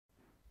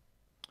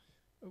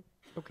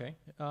Okay.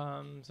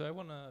 So I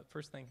want to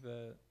first thank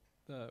the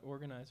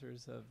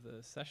organizers of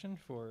the session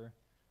for,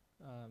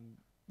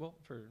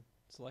 for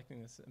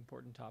selecting this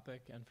important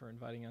topic and for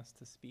inviting us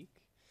to speak.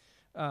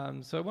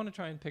 So I want to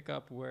try and pick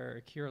up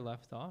where Karr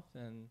left off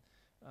and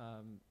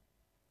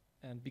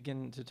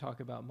begin to talk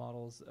about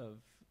models of,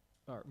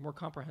 or more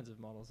comprehensive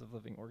models of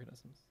living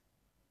organisms.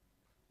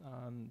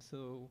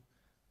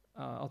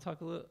 I'll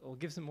talk a little. I'll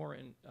give some more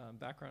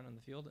background on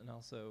the field, and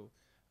also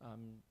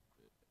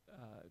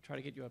try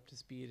to get you up to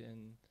speed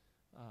in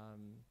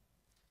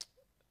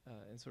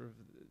sort of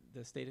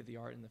the state of the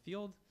art in the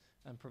field,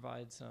 and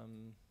provide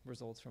some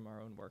results from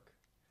our own work.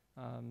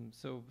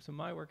 So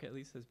my work at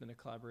least has been a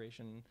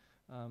collaboration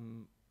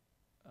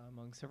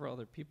among several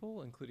other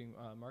people, including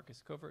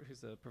Marcus Covert,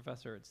 who's a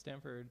professor at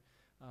Stanford,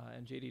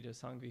 and JD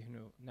Dosangvi,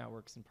 who now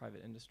works in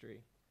private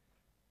industry.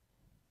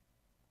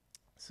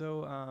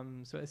 So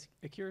as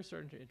Akira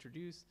started to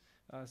introduce,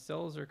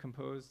 cells are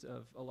composed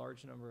of a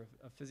large number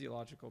of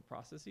physiological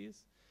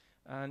processes,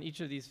 and each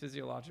of these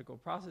physiological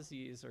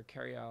processes are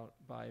carried out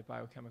by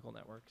biochemical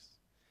networks.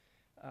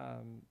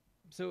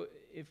 So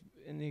if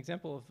in the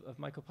example of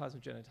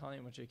Mycoplasma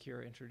genitalium, which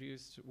Akira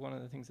introduced, one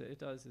of the things that it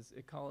does is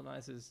it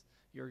colonizes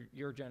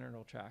your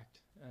genital tract.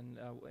 And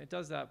it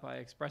does that by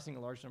expressing a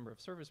large number of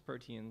surface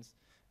proteins,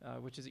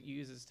 which it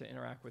uses to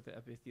interact with the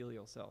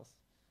epithelial cells.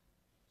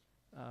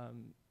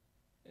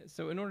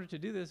 So in order to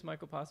do this,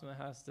 Mycoplasma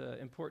has to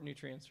import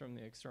nutrients from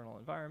the external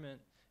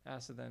environment,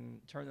 has to then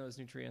turn those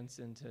nutrients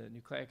into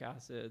nucleic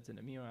acids and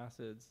amino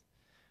acids.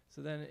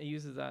 So then it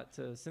uses that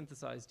to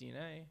synthesize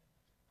DNA,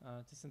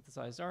 to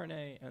synthesize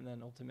RNA, and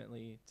then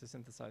ultimately to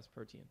synthesize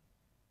protein.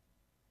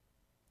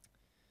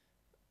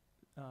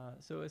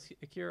 So as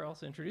Akira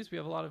also introduced, we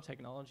have a lot of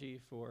technology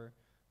for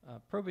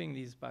probing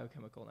these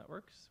biochemical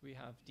networks. We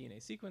have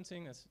DNA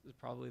sequencing. That's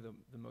probably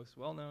the most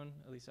well-known,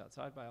 at least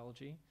outside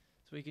biology.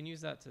 So we can use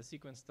that to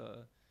sequence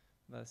the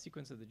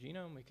sequence of the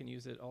genome. We can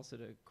use it also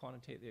to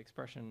quantitate the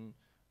expression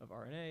of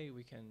RNA.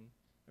 There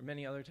are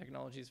many other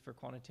technologies for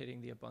quantitating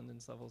the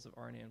abundance levels of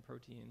RNA and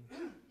protein.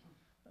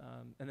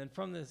 And then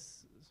from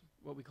this,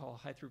 what we call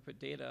high throughput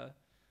data,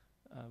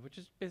 which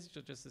is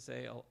basically just to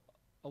say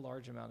a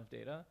large amount of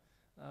data,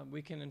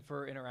 we can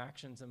infer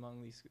interactions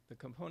among the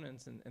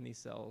components in these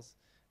cells,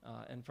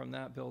 and from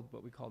that build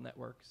what we call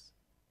networks,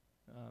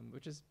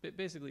 which is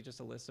basically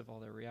just a list of all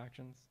their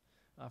reactions.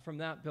 From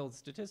that build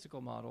statistical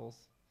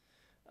models.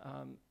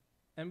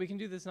 And we can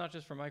do this not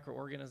just for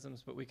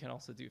microorganisms, but we can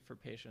also do it for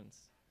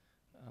patients.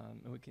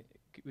 And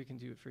we can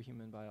do it for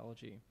human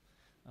biology.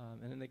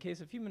 And in the case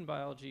of human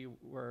biology,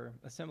 we're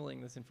assembling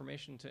this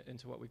information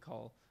into what we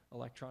call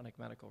electronic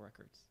medical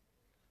records.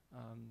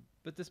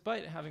 But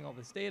despite having all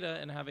this data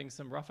and having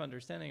some rough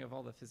understanding of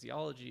all the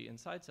physiology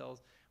inside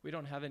cells, we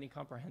don't have any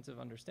comprehensive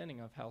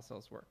understanding of how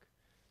cells work.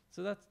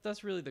 So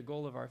that's really the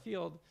goal of our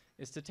field,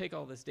 is to take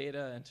all this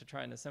data and to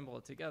try and assemble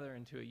it together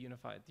into a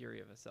unified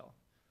theory of a cell.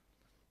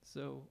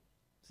 So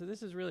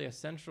this is really a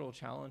central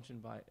challenge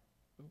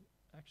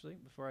actually,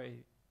 before I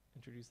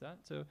introduce that,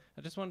 so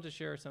I just wanted to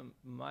share some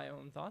of my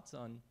own thoughts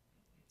on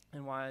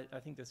and why I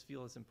think this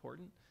field is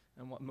important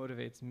and what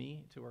motivates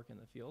me to work in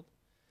the field.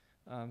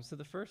 So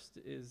the first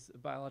is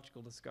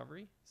biological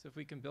discovery. So if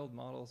we can build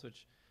models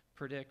which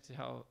predict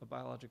how a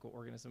biological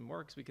organism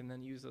works, we can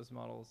then use those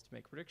models to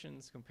make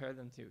predictions, compare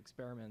them to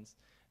experiments,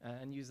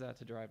 and use that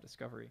to drive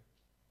discovery.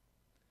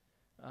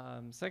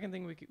 Second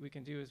thing we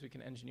can do is we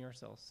can engineer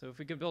cells. So if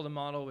we can build a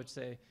model which,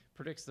 say,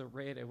 predicts the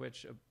rate at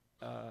which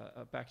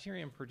a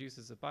bacterium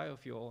produces a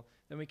biofuel,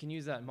 then we can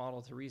use that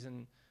model to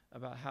reason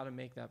about how to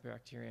make that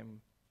bacterium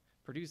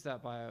produce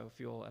that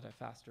biofuel at a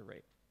faster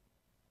rate.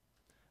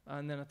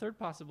 And then a third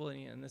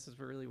possibility, and this is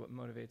really what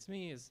motivates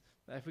me, is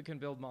that if we can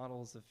build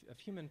models of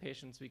human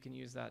patients, we can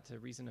use that to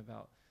reason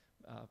about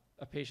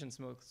a patient's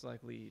most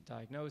likely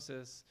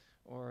diagnosis,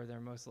 or their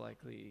most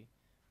likely,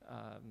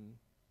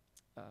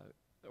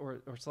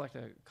 or select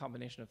a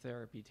combination of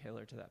therapy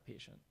tailored to that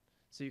patient.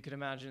 So you could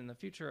imagine in the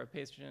future a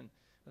patient,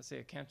 let's say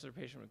a cancer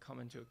patient would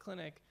come into a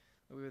clinic,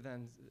 we would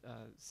then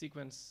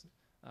sequence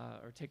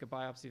or take a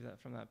biopsy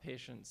from that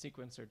patient,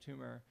 sequence their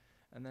tumor,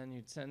 and then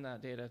you'd send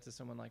that data to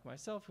someone like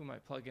myself who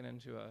might plug it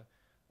into a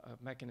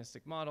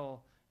mechanistic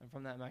model, and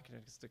from that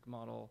mechanistic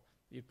model,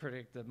 you'd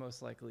predict the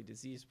most likely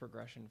disease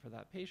progression for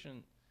that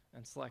patient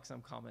and select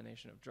some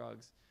combination of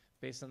drugs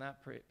based on that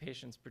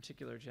patient's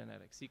particular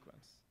genetic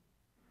sequence.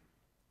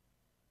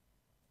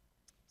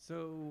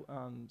 So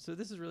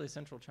this is really a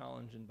central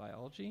challenge in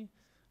biology.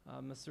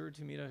 Masaru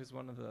Tomita, who's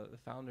one of the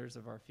founders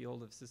of our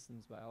field of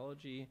systems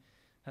biology,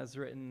 has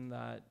written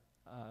that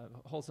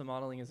wholesome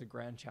modeling is a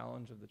grand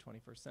challenge of the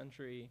 21st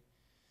century.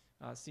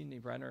 Sidney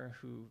Brenner,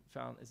 who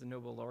is a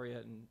Nobel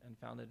laureate and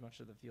founded much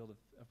of the field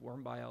of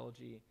worm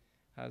biology,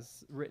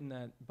 has written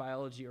that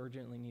biology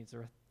urgently needs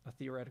a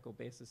theoretical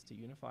basis to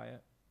unify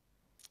it.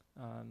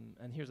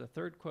 And here's a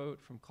third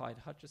quote from Clyde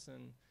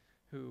Hutchison,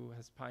 who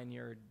has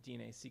pioneered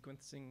DNA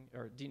sequencing,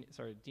 or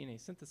DNA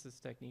synthesis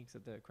techniques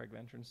at the Craig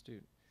Venter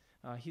Institute.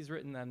 He's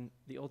written that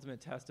the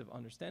ultimate test of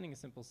understanding a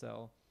simple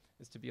cell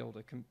is to be able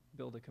to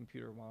build a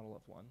computer model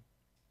of one.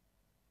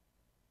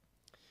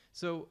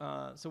 So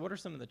what are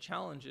some of the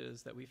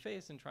challenges that we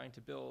face in trying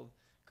to build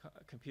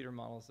computer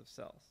models of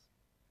cells?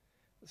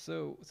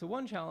 So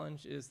one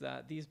challenge is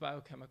that these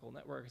biochemical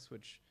networks,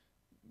 which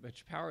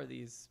power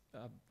these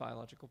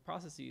biological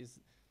processes,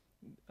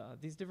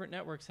 these different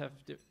networks have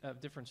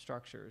different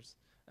structures,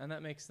 and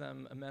that makes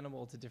them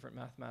amenable to different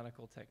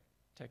mathematical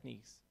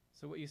techniques.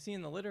 So what you see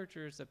in the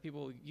literature is that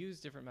people use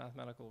different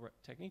mathematical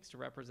techniques to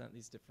represent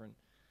these different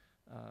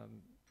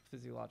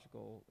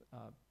physiological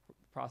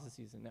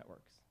processes and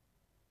networks.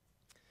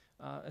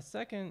 A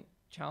second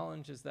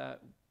challenge is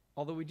that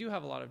although we do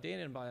have a lot of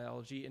data in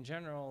biology, in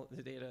general,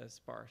 the data is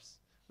sparse.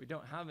 We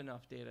don't have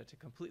enough data to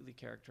completely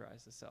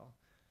characterize the cell.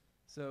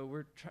 So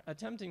we're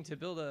attempting to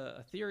build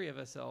a theory of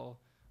a cell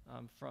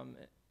from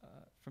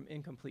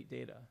incomplete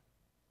data.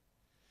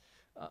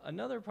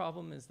 Another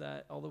problem is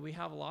that although we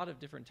have a lot of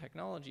different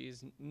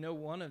technologies, no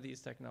one of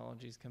these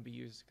technologies can be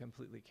used to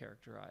completely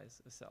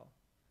characterize a cell.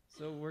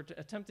 So we're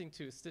attempting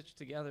to stitch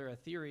together a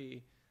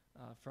theory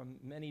from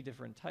many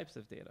different types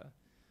of data.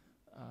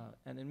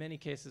 And in many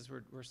cases,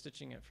 we're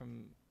stitching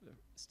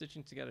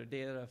together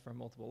data from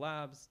multiple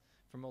labs,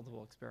 from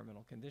multiple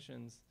experimental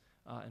conditions,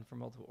 and from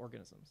multiple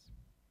organisms.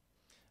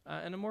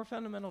 And a more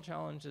fundamental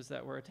challenge is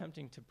that we're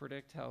attempting to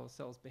predict how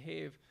cells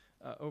behave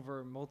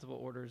over multiple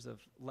orders of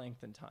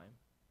length and time.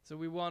 So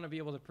we want to be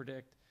able to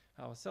predict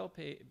how a cell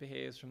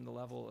behaves from the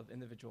level of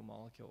individual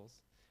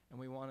molecules. And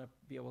we want to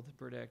be able to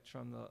predict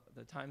from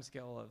the time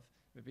scale of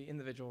maybe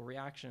individual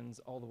reactions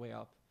all the way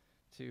up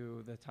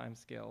to the time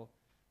scale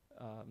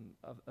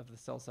of the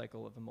cell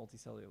cycle of a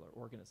multicellular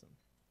organism.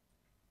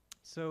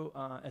 So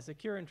as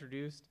Karr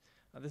introduced,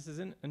 this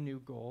isn't a new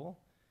goal.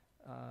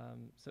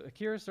 So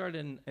Karr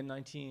started in the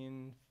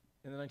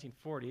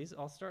 1940s.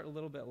 I'll start a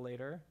little bit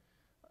later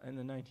in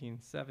the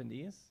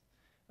 1970s.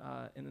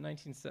 In the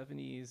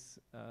 1970s,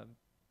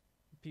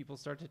 people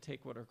start to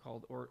take what are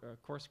called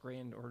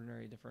coarse-grained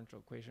ordinary differential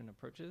equation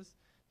approaches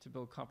to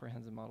build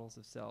comprehensive models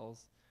of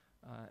cells.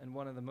 And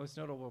one of the most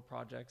notable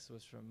projects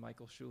was from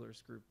Michael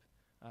Schuler's group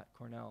at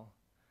Cornell.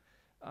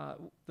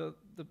 The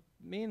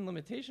main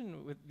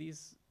limitation with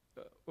these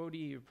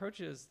ODE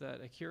approaches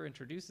that Karr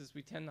introduces,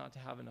 we tend not to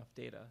have enough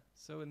data.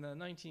 So in the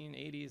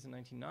 1980s and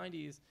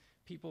 1990s,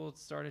 people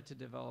started to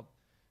develop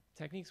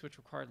techniques which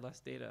required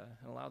less data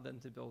and allowed them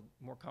to build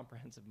more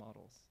comprehensive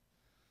models.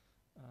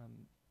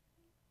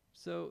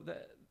 So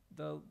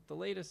the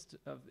latest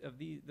of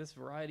this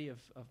variety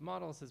of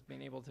models has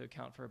been able to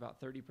account for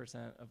about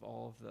 30% of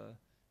all of the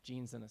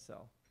genes in a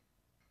cell.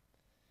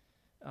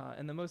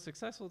 And the most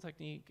successful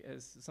technique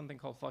is something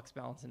called flux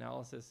balance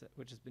analysis,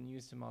 which has been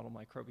used to model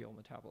microbial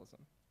metabolism.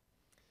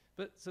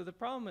 So the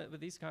problem with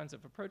these kinds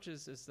of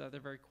approaches is that they're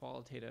very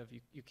qualitative.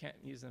 You can't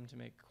use them to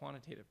make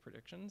quantitative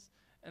predictions.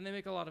 And they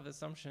make a lot of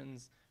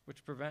assumptions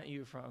which prevent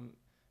you from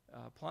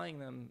applying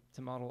them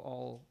to model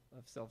all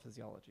of cell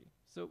physiology.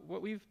 So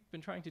what we've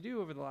been trying to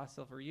do over the last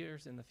several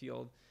years in the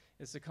field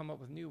is to come up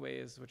with new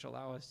ways which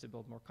allow us to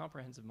build more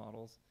comprehensive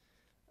models,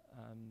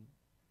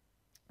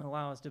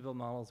 allow us to build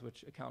models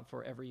which account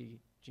for every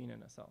gene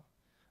in a cell.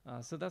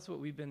 So that's what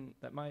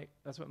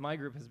that's what my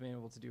group has been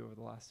able to do over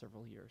the last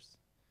several years.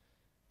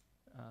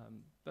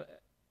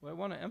 But what I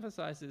want to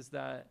emphasize is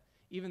that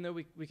even though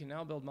we can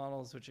now build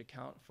models which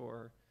account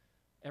for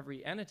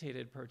every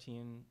annotated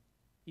protein,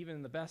 even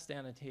in the best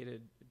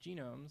annotated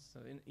genomes,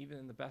 so even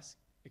in the best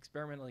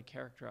experimentally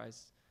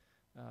characterized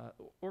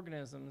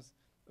organisms,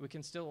 we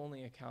can still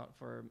only account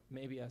for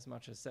maybe as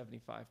much as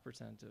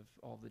 75% of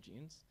all the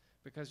genes,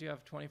 because you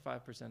have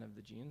 25% of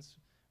the genes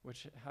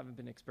which haven't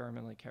been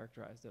experimentally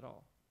characterized at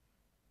all.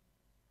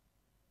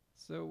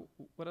 So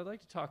what I'd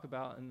like to talk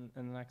about in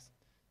the next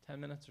 10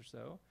 minutes or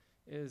so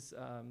is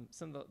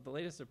some of the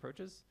latest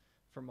approaches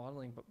for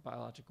modeling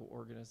biological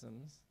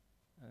organisms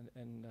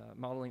and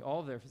modeling all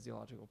of their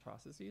physiological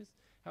processes,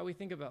 how we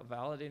think about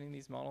validating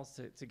these models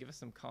to give us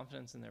some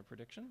confidence in their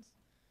predictions,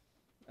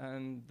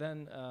 and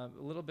then a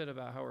little bit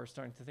about how we're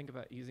starting to think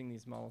about using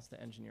these models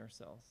to engineer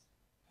cells.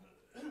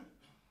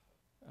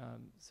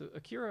 So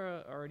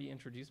Karr already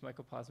introduced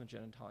Mycoplasma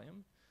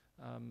genitalium.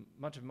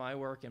 Much of my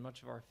work and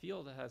much of our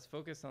field has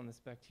focused on this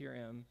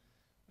bacterium,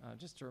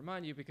 just to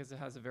remind you, because it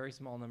has a very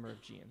small number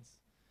of genes.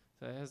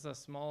 So it has the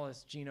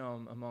smallest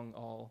genome among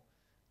all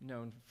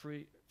known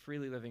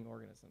freely living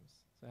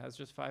organisms. So it has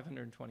just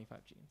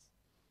 525 genes.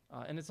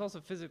 And it's also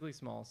physically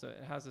small, so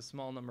it has a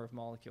small number of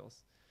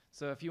molecules.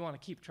 So if you want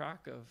to keep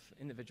track of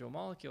individual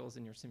molecules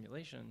in your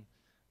simulation,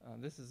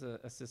 this is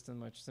a system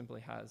which simply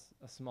has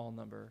a small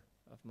number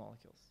of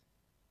molecules.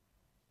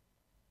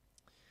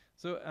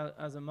 So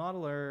as a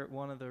modeler,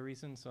 one of the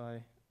reasons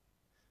why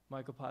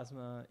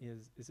Mycoplasma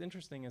is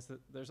interesting is that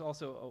there's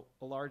also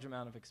a large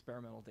amount of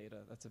experimental data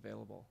that's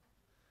available.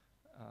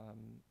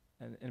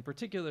 And in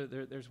particular,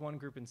 there's one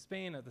group in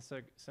Spain at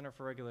the Center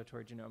for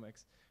Regulatory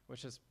Genomics,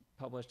 which has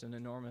published an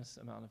enormous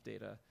amount of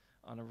data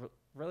on a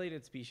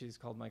related species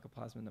called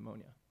Mycoplasma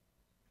pneumonia.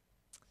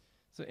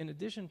 So in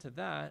addition to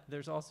that,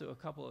 there's also a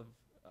couple of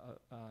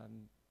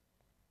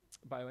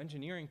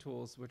bioengineering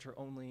tools which are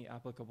only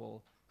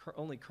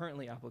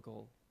currently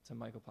applicable to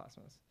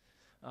mycoplasmas.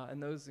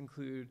 And those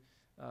include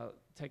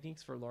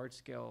techniques for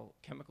large-scale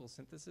chemical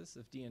synthesis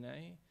of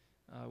DNA,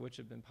 which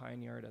have been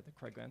pioneered at the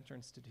Craig Venter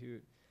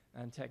Institute,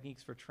 and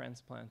techniques for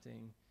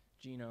transplanting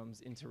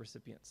genomes into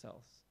recipient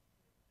cells.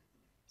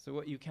 So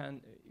what you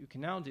can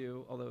now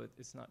do, although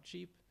it's not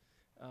cheap,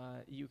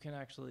 you can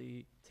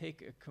actually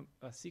take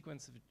a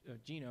sequence of a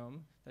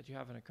genome that you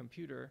have in a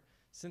computer,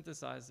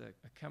 synthesize a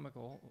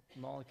chemical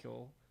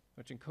molecule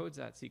which encodes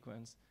that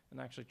sequence,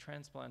 and actually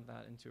transplant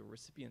that into a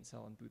recipient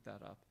cell and boot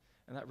that up.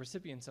 And that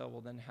recipient cell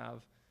will then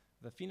have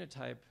the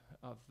phenotype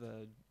of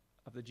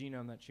the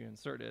genome that you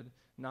inserted,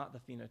 not the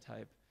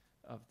phenotype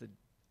of the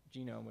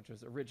genome which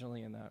was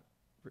originally in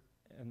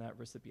that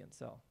recipient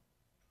cell.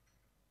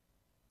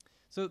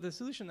 So the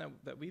solution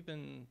that we've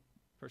been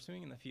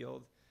pursuing in the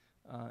field,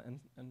 and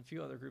a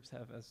few other groups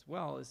have as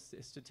well,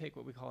 is to take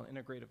what we call an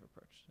integrative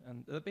approach.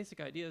 And the basic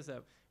idea is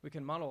that we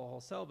can model a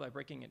whole cell by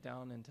breaking it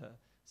down into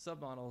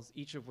submodels,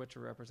 each of which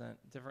represent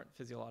different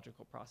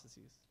physiological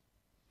processes.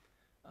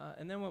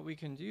 And then what we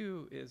can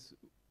do is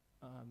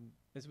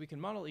we can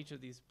model each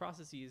of these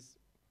processes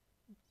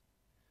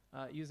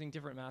using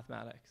different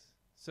mathematics.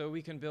 So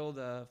we can build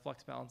a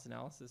flux balance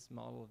analysis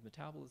model of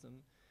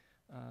metabolism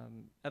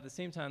at the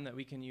same time that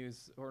we can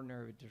use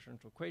ordinary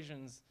differential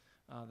equations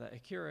that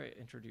Akira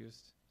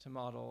introduced to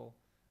model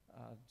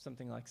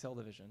something like cell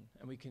division.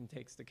 And we can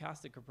take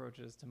stochastic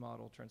approaches to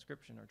model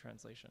transcription or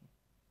translation.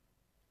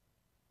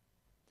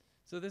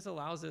 So this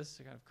allows us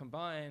to kind of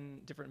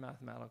combine different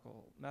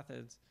mathematical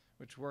methods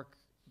which work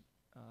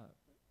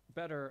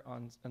better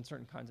on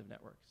certain kinds of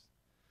networks.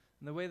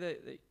 And the way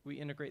that we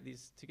integrate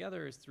these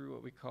together is through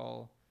what we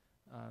call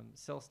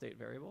cell state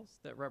variables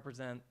that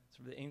represent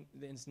sort of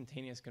the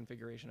instantaneous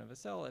configuration of a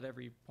cell at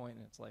every point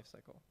in its life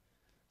cycle.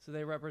 So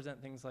they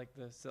represent things like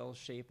the cell's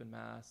shape and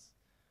mass,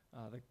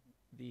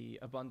 the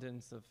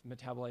abundance of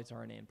metabolites,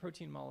 RNA, and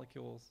protein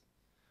molecules,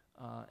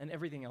 and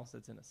everything else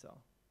that's in a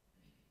cell.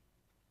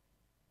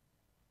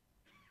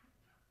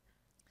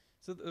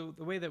 So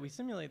the way that we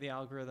simulate the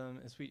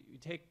algorithm is we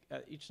take,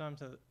 at each time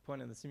to the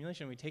point in the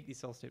simulation, we take these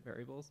cell state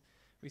variables,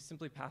 we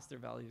simply pass their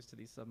values to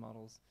these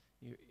submodels,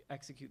 you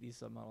execute these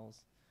submodels,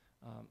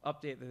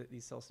 update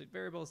these cell state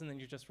variables, and then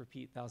you just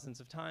repeat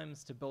thousands of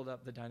times to build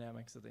up the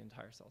dynamics of the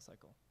entire cell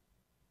cycle.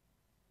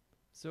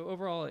 So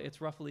overall, it's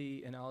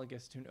roughly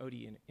analogous to an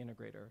ODE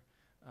integrator,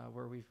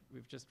 where we've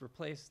just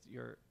replaced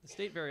the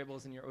state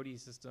variables in your ODE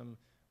system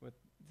with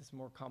this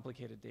more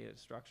complicated data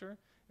structure,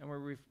 and where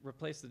we've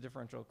replaced the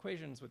differential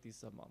equations with these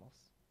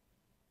submodels.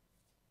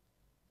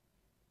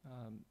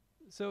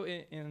 So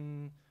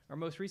in our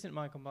most recent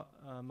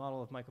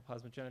model of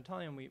mycoplasma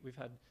genitalium, we've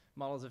had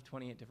models of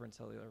 28 different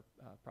cellular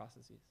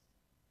processes.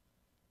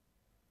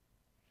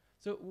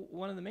 So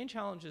one of the main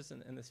challenges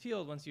in this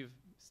field, once you've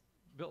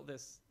built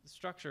this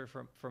structure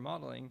for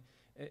modeling,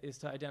 is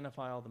to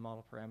identify all the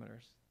model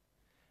parameters.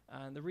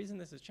 And the reason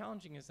this is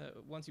challenging is that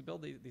once you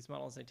build these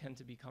models, they tend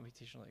to be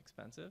computationally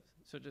expensive.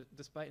 So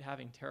despite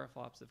having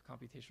teraflops of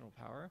computational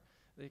power,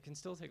 they can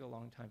still take a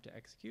long time to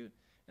execute,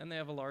 and they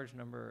have a large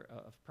number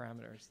of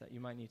parameters that you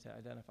might need to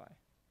identify.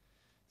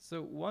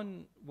 So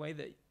one way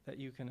that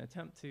you can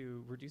attempt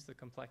to reduce the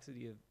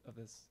complexity of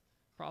this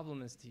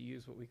problem is to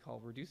use what we call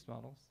reduced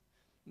models.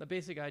 The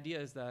basic idea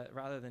is that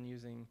rather than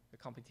using a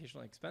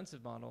computationally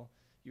expensive model,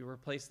 you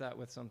replace that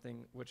with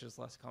something which is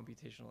less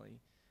computationally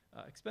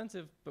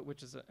expensive, but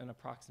which is an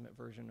approximate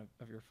version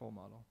of your full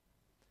model.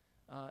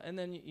 And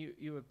then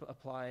you would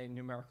apply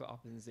numerical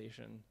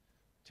optimization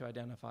to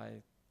identify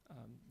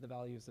the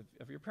values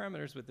of your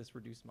parameters with this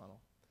reduced model.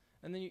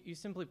 And then you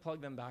simply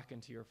plug them back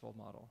into your full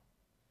model.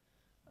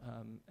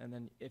 And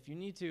then if you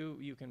need to,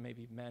 you can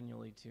maybe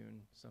manually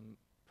tune some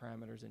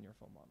parameters in your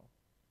full model.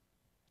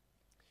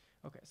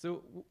 Okay,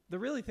 so the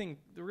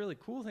really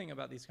cool thing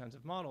about these kinds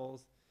of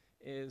models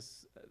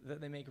is that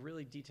they make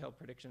really detailed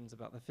predictions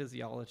about the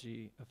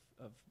physiology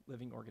of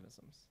living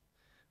organisms.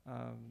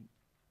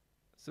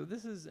 So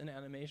this is an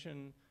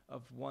animation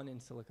of one in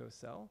silico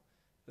cell.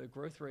 The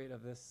growth rate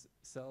of this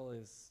cell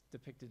is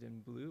depicted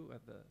in blue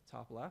at the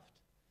top left.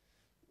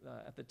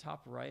 At the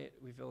top right,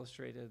 we've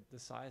illustrated the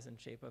size and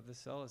shape of the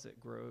cell as it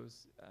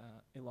grows,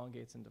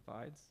 elongates, and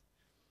divides.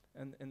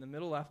 And in the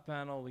middle left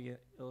panel, we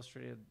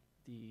illustrated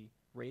the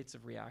rates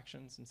of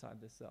reactions inside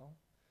the cell.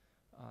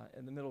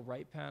 In the middle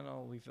right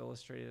panel, we've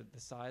illustrated the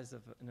size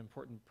of an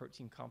important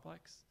protein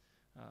complex,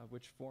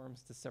 which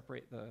forms to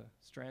separate the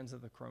strands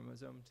of the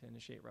chromosome to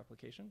initiate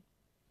replication.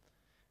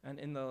 And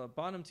in the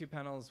bottom two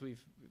panels,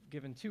 we've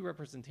given two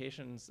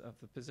representations of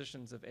the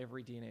positions of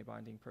every DNA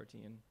binding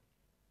protein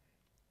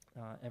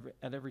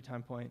at every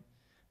time point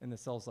in the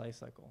cell's life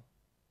cycle.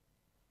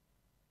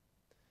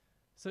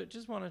 So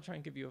just want to try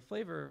and give you a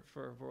flavor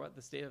for what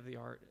the state of the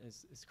art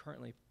is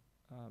currently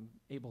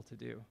able to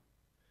do.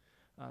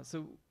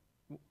 So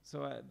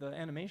the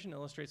animation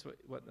illustrates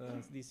what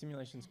these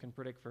simulations can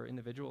predict for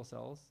individual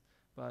cells,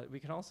 but we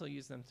can also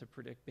use them to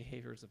predict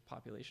behaviors of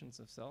populations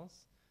of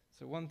cells.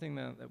 So one thing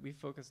that we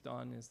focused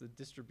on is the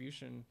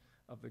distribution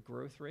of the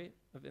growth rate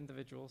of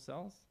individual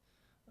cells,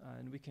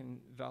 and we can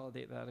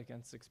validate that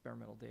against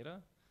experimental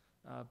data.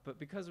 But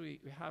because we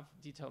have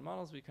detailed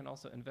models, we can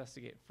also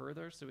investigate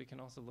further. So we can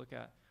also look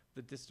at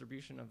the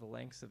distribution of the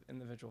lengths of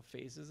individual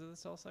phases of the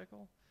cell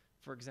cycle.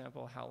 For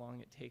example, how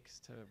long it takes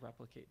to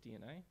replicate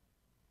DNA.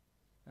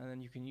 And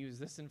then you can use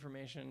this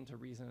information to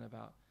reason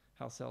about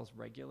how cells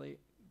regulate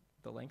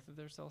the length of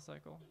their cell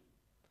cycle.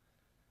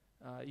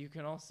 You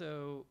can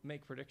also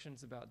make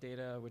predictions about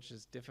data, which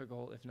is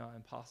difficult, if not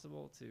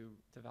impossible, to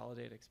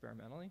validate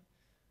experimentally.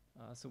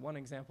 So one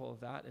example of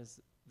that is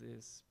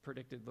these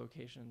predicted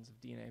locations of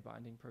DNA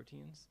binding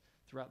proteins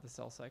throughout the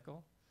cell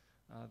cycle.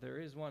 There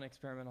is one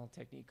experimental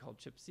technique called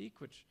ChIP-seq,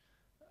 which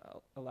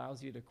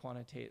allows you to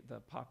quantitate the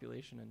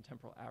population and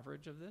temporal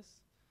average of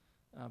this.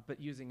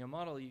 But using a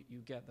model,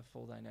 you get the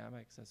full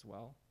dynamics as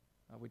well,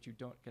 which you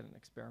don't get in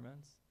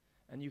experiments.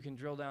 And you can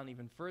drill down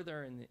even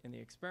further in the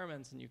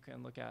experiments, and you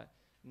can look at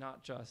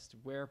not just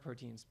where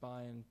proteins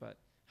bind, but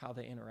how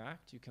they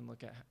interact. You can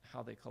look at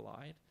how they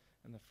collide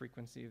and the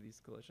frequency of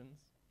these collisions.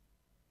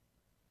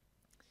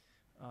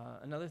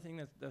 Another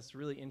thing that's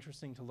really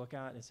interesting to look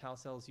at is how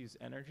cells use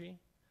energy.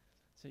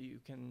 So you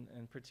can,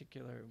 in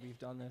particular, we've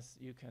done this,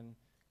 you can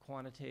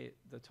quantitate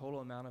the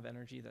total amount of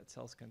energy that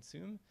cells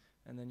consume,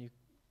 and then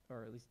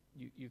or at least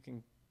you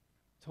can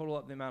total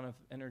up the amount of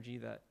energy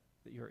that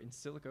your in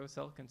silico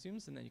cell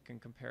consumes, and then you can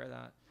compare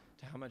that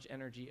to how much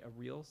energy a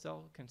real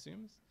cell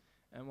consumes.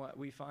 And what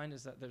we find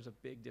is that there's a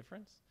big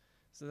difference.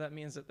 So that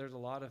means that there's a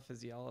lot of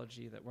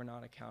physiology that we're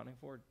not accounting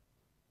for,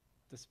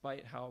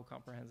 despite how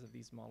comprehensive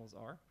these models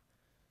are.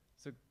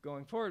 So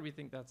going forward, we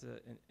think that's an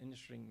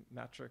interesting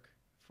metric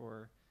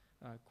for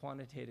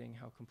quantitating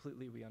how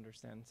completely we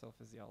understand cell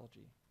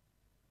physiology.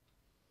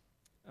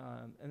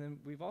 And then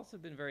we've also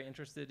been very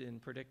interested in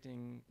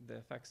predicting the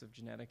effects of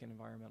genetic and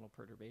environmental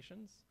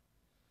perturbations.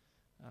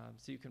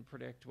 So you can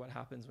predict what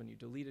happens when you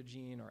delete a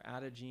gene or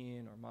add a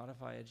gene or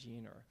modify a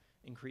gene or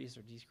increase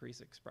or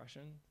decrease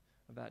expression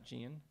of that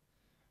gene.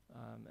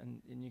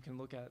 And you can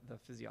look at the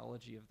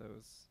physiology of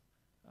those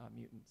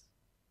mutants.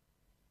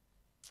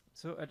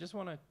 So I just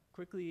want to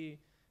quickly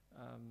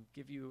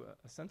give you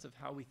a sense of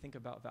how we think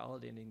about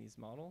validating these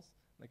models,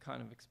 the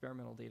kind of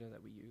experimental data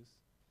that we use.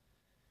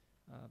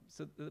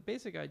 So the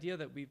basic idea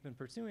that we've been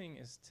pursuing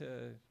is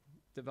to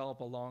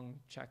develop a long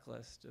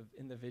checklist of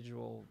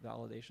individual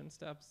validation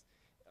steps,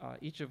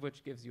 each of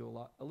which gives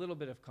you a little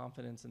bit of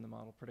confidence in the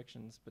model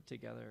predictions, but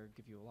together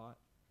give you a lot.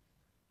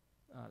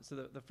 So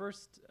the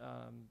first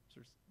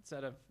sort of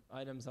set of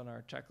items on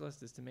our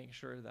checklist is to make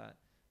sure that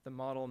the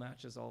model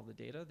matches all the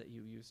data that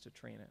you use to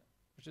train it,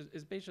 which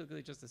is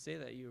basically just to say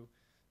that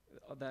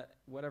that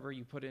whatever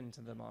you put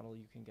into the model,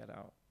 you can get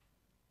out.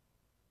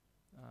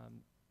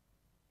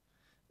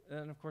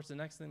 And of course, the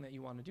next thing that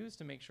you want to do is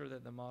to make sure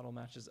that the model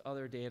matches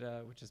other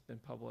data which has been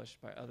published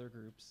by other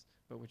groups,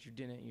 but which you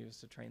didn't use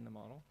to train the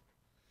model.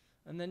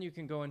 And then you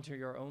can go into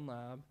your own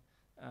lab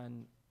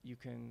and you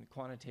can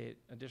quantitate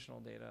additional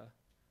data,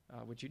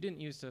 which you didn't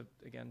use to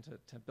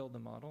build the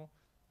model,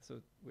 so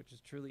which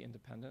is truly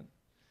independent.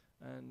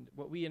 And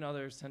what we and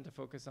others tend to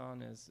focus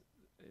on is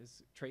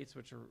traits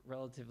which are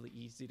relatively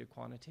easy to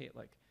quantitate,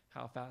 like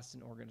how fast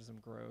an organism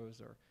grows,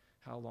 or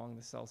how long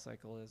the cell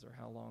cycle is, or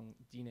how long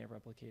DNA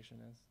replication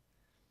is.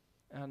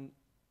 And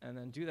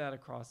then do that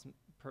across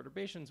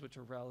perturbations which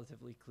are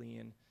relatively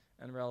clean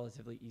and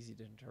relatively easy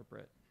to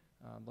interpret,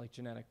 like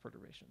genetic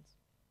perturbations.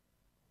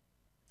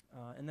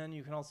 And then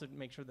you can also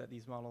make sure that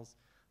these models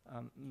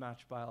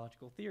match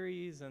biological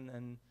theories, and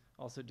then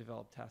also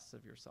develop tests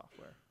of your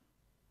software.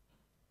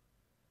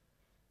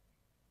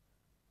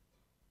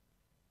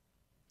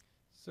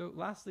 So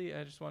lastly,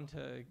 I just want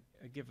to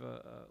give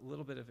a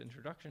little bit of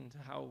introduction to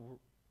how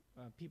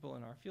people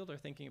in our field are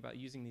thinking about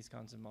using these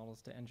kinds of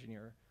models to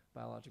engineer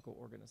biological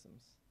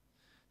organisms.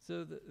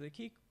 So the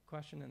key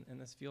question in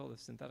this field of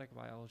synthetic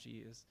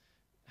biology is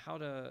how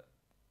to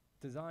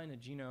design a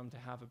genome to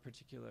have a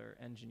particular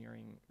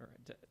engineering, or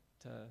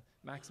to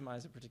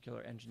maximize a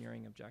particular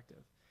engineering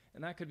objective.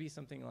 And that could be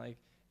something like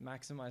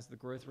maximize the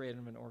growth rate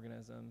of an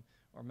organism,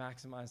 or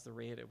maximize the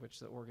rate at which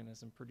the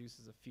organism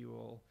produces a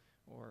fuel,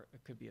 or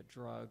it could be a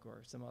drug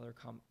or some other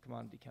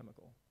commodity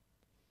chemical.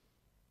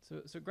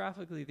 So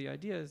graphically, the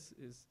idea is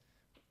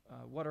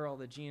what are all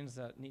the genes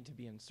that need to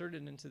be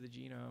inserted into the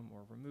genome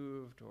or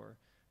removed, or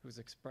whose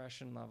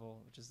expression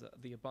level, which is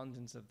the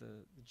abundance of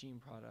the gene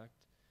product,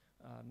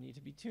 need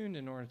to be tuned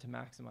in order to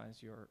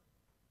maximize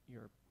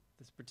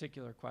this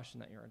particular question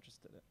that you're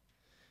interested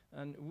in.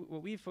 And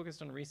what we've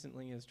focused on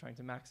recently is trying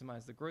to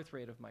maximize the growth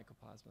rate of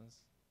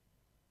mycoplasmas.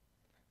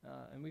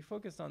 And we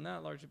focused on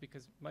that largely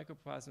because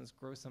mycoplasmas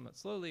grow somewhat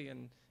slowly,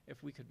 and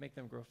if we could make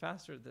them grow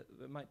faster,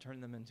 that might turn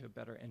them into a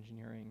better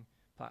engineering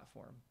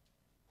platform.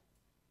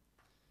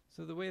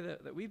 So the way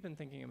that we've been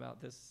thinking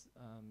about this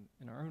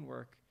in our own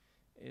work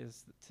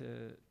is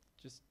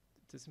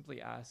to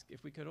simply ask,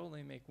 if we could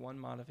only make one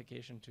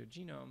modification to a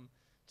genome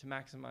to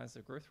maximize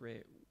the growth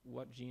rate,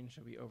 what gene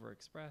should we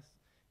overexpress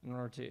in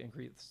order to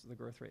increase the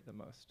growth rate the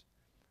most?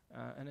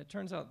 And it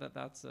turns out that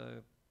that's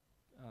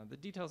the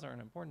details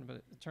aren't important, but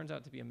it turns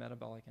out to be a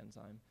metabolic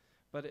enzyme.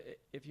 But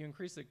if you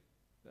increase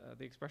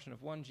the expression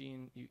of one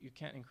gene, you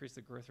can't increase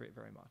the growth rate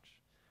very much.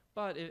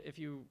 But if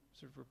you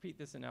sort of repeat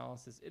this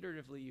analysis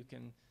iteratively, you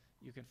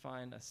can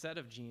find a set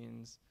of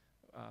genes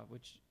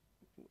which,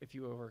 if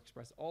you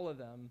overexpress all of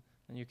them,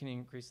 then you can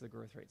increase the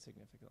growth rate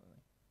significantly.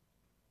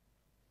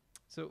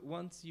 So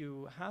once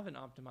you have an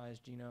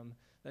optimized genome,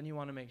 then you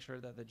want to make sure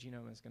that the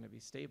genome is going to be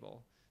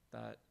stable,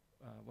 that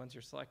once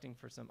you're selecting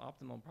for some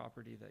optimal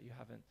property, that you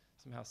haven't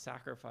somehow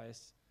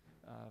sacrificed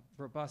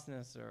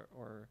robustness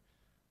or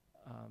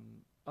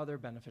other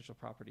beneficial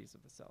properties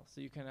of the cell. So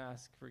you can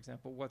ask, for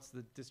example, what's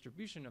the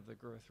distribution of the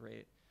growth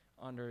rate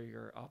under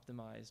your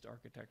optimized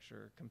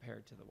architecture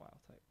compared to the wild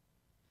type?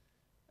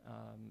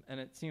 And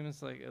it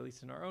seems like, at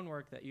least in our own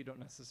work, that you don't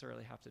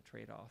necessarily have to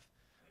trade off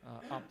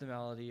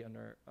optimality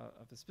under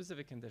of a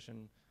specific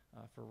condition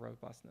for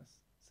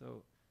robustness.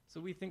 So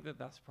we think that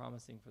that's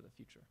promising for the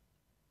future.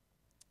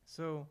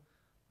 So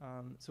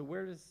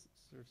where does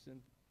sort of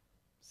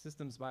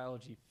systems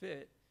biology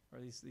fit, or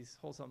these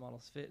whole cell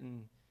models fit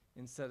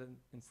in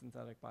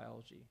synthetic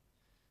biology?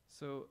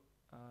 So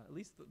at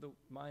least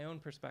my own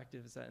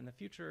perspective is that in the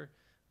future,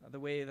 the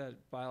way that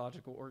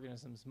biological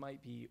organisms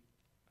might be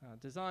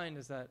designed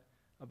is that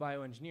a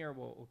bioengineer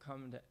will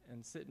come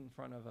and sit in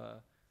front of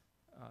a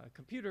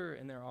computer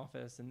in their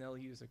office, and they'll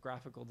use a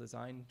graphical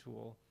design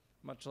tool,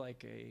 much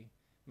like a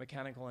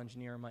mechanical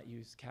engineer might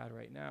use CAD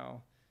right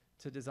now,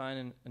 to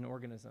design an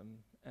organism.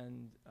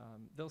 And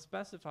they'll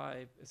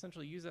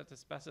essentially use that to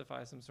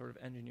specify some sort of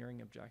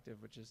engineering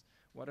objective, which is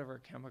whatever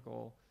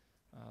chemical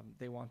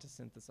they want to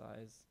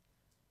synthesize.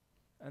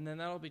 And then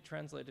that'll be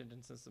translated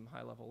into some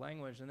high-level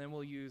language, and then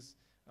we'll use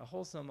a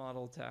whole cell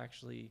model to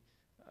actually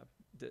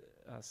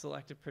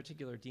select a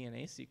particular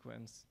DNA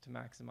sequence to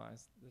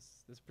maximize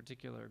this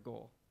particular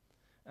goal.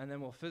 And then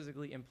we'll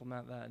physically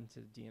implement that into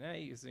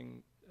DNA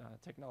using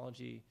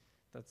technology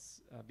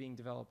that's being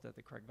developed at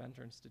the Karr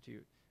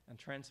Institute, and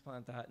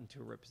transplant that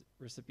into a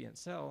recipient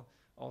cell,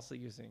 also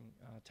using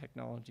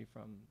technology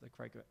from the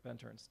Karr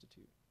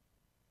Institute.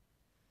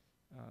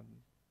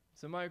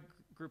 So my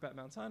group at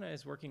Mount Sinai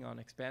is working on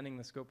expanding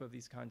the scope of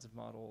these kinds of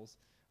models,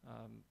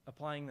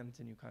 applying them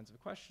to new kinds of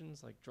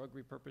questions like drug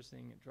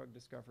repurposing, drug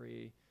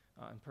discovery,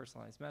 and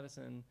personalized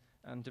medicine,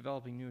 and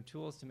developing new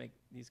tools to make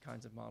these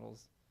kinds of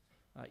models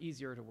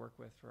easier to work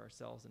with for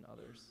ourselves and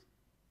others.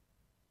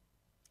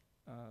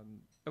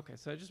 Okay,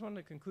 so I just wanted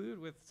to conclude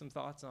with some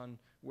thoughts on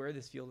where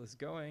this field is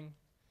going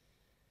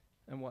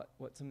and what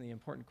some of the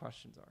important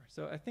questions are.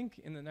 So I think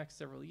in the next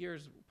several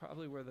years,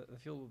 probably where the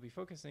field will be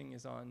focusing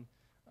is on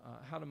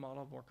how to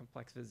model more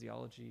complex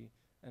physiology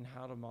and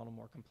how to model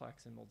more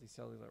complex and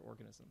multicellular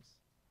organisms.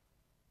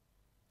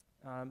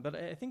 But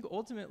I think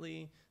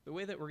ultimately, the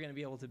way that we're going to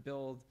be able to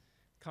build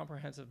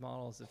comprehensive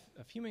models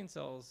of human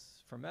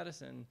cells for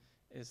medicine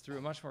is through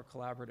a much more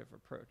collaborative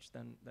approach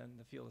than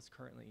the field is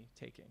currently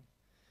taking.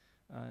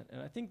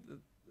 And I think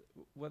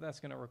what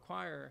that's going to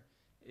require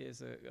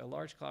is a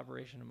large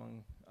collaboration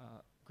among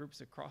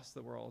groups across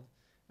the world,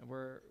 and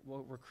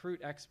we'll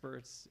recruit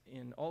experts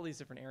in all these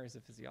different areas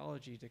of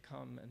physiology to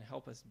come and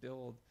help us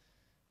build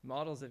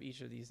models of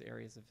each of these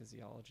areas of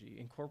physiology,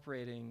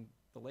 incorporating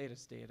the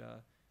latest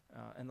data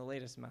and the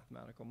latest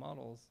mathematical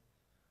models.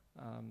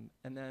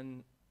 And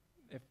then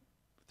if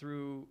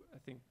through, I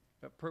think,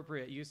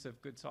 appropriate use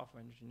of good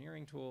software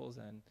engineering tools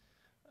and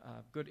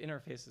good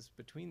interfaces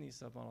between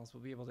these submodels,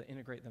 we'll be able to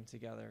integrate them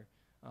together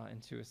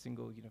into a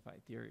single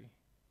unified theory.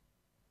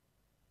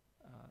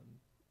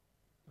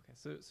 Okay,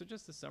 so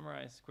just to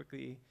summarize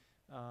quickly,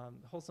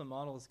 wholesome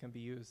models can be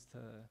used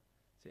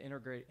to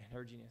integrate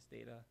heterogeneous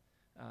data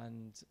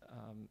and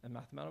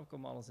mathematical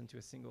models into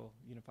a single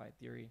unified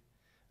theory.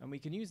 And we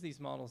can use these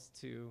models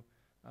to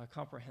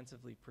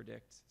comprehensively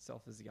predict cell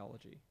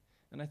physiology.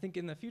 And I think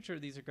in the future,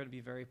 these are going to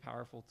be very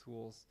powerful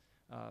tools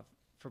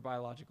for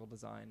biological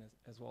design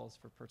as well as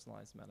for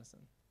personalized medicine.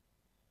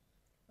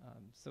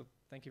 So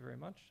thank you very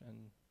much. And